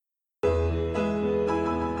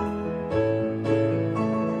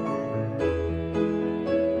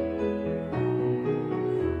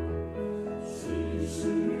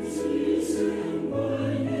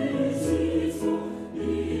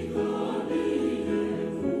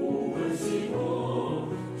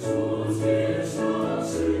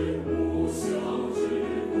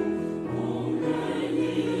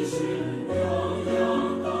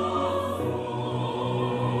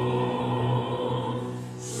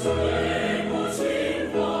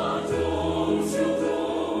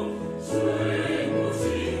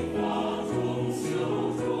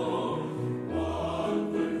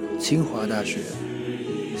清华大学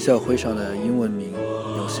校徽上的英文名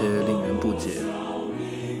有些令人不解，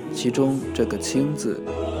其中这个清字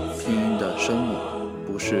拼音的声母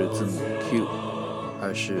不是字母 Q，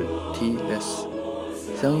 而是 TS。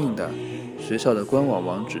 相应的，学校的官网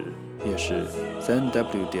网址也是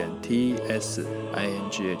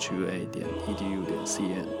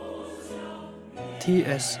www.tsingha.edu.cn。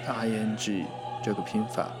 TSING 这个拼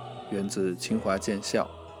法源自清华建校，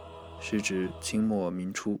是指清末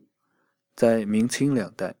民初，在明清两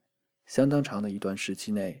代相当长的一段时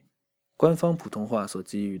期内，官方普通话所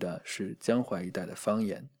给予的是江淮一带的方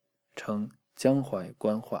言，称江淮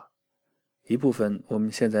官话。一部分我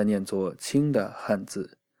们现在念作清的汉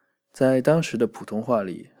字，在当时的普通话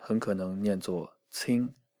里很可能念作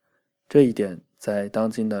清，这一点在当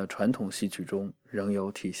今的传统戏曲中仍有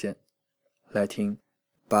体现。来听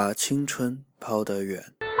把青春抛得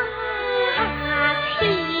远。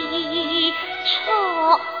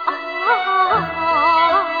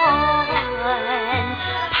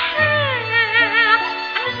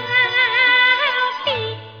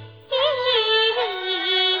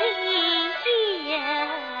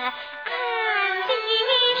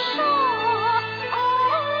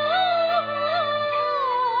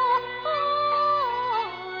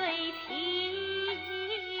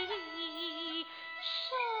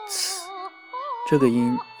这个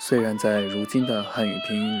音虽然在如今的汉语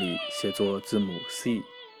拼音里写作字母 C，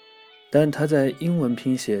 但它在英文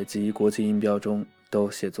拼写及国际音标中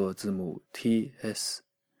都写作字母 TS，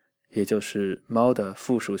 也就是猫的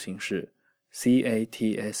复数形式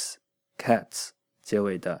CATS cats 结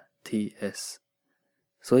尾的 TS。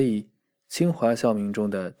 所以清华校名中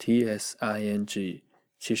的 TSING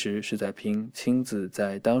其实是在拼清字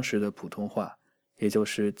在当时的普通话，也就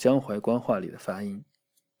是江淮官话里的发音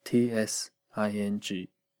TSING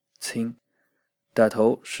清，打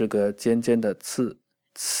头是个尖尖的刺，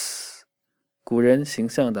古人形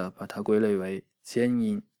象地把它归类为尖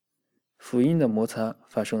音。辅音的摩擦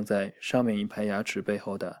发生在上面一排牙齿背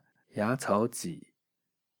后的牙槽脊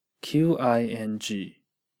QING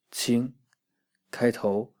清，开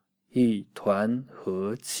头一团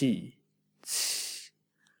和气，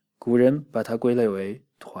古人把它归类为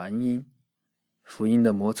团音。辅音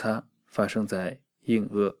的摩擦发生在硬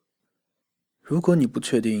腭。如果你不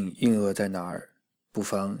确定硬腭在哪儿，不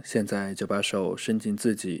妨现在就把手伸进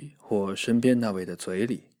自己或身边那位的嘴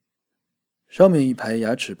里。上面一排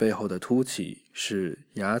牙齿背后的凸起是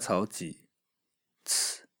牙槽脊，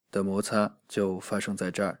的摩擦就发生在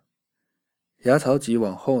这儿。牙槽脊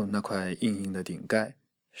往后那块硬硬的顶盖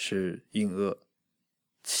是硬腭，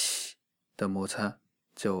的摩擦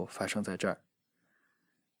就发生在这儿。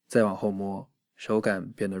再往后摸，手感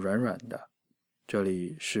变得软软的，这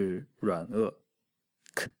里是软腭，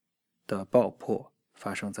的爆破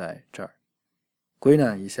发生在这儿。归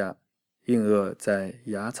纳一下，硬腭在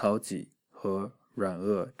牙槽脊和软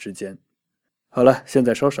腭之间。好了，现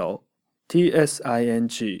在收手。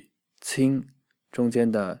 TSING 清中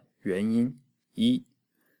间的元音一，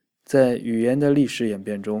在语言的历史演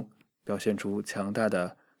变中表现出强大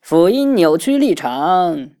的辅音扭曲立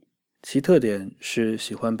场，其特点是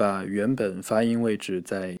喜欢把原本发音位置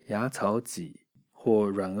在牙槽脊或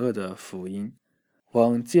软腭的辅音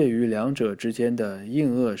往介于两者之间的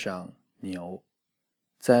硬腭上扭。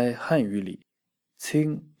在汉语里，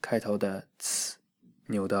清开头的呲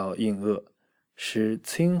扭到硬腭，使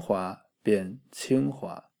清华变清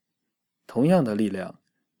华。同样的力量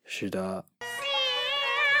使得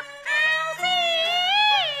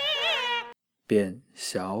变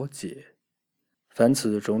小姐。凡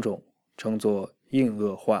此种种称作硬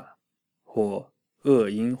腭化或腭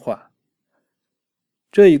音化。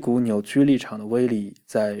这一股扭曲立场的威力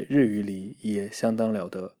在日语里也相当了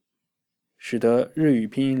得，使得日语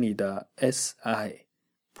拼音里的 SI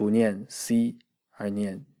不念 C 而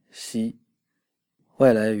念西，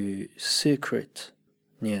外来语 secret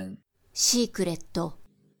念 secret，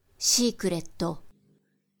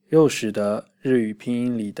 又使得日语拼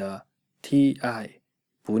音里的 TI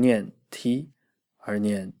不念 T 而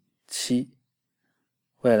念七，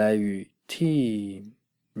外来语 team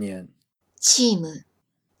念チーム。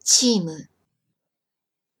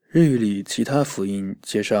日语里其他辅音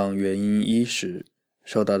接上元音一时，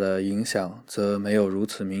受到的影响则没有如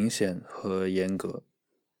此明显和严格。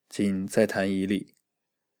仅再谈一例，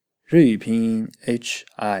日语拼音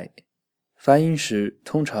HI 发音时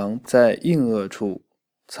通常在硬腭处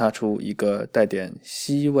擦出一个带点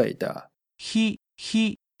西味的人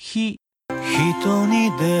に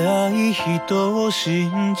出会い人を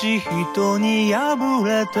信じ人に破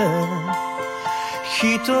れて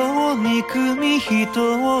人を憎み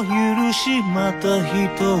人を許しまた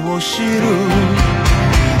人を知る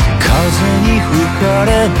に吹かれ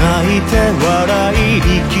泣いて笑い生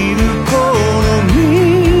きるこの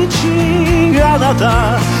道、あなた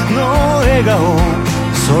の笑顔、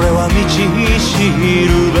それは道し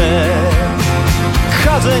るべ。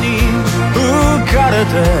風に吹かれ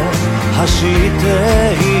て走って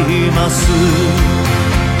います。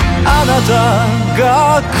あなた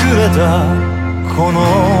がくれたこの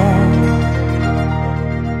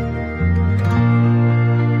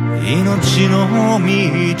命の道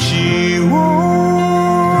を